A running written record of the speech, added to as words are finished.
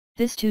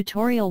This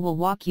tutorial will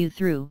walk you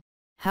through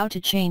how to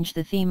change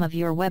the theme of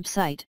your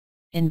website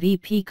in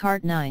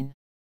VPCart 9.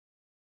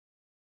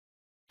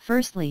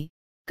 Firstly,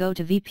 go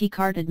to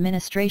VPCart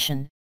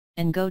Administration,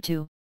 and go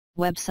to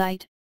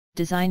Website,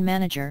 Design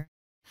Manager,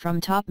 from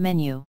top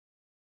menu.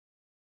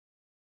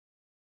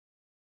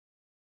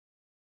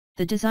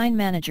 The Design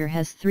Manager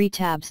has 3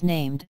 tabs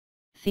named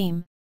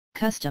Theme,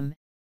 Custom,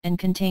 and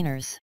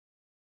Containers.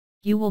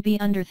 You will be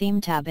under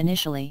Theme tab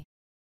initially.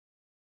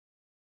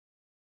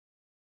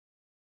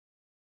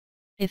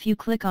 If you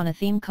click on a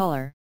theme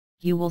color,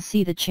 you will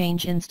see the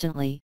change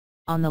instantly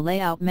on the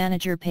Layout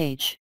Manager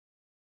page.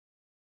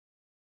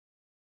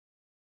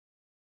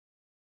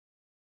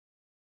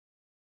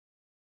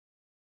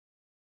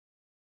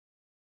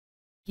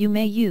 You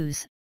may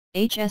use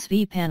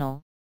HSV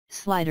panel,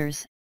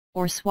 sliders,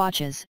 or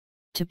swatches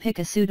to pick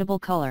a suitable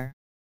color.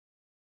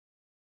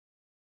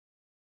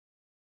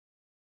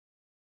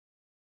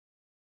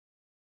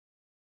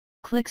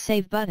 Click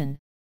Save button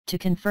to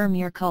confirm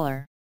your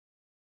color.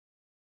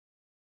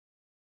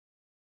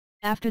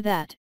 After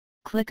that,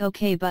 click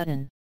OK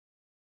button.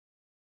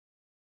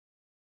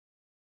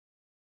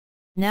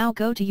 Now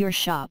go to your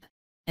shop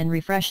and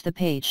refresh the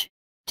page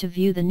to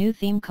view the new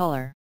theme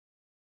color.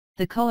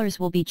 The colors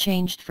will be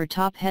changed for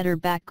top header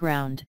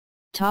background,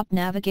 top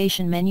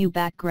navigation menu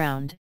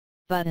background,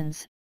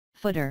 buttons,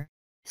 footer,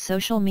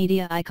 social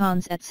media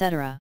icons,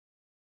 etc.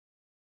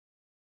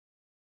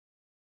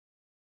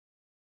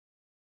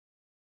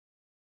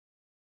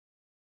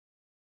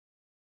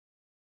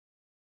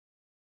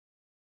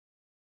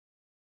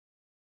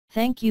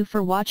 Thank you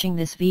for watching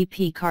this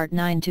VPCart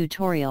 9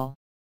 tutorial.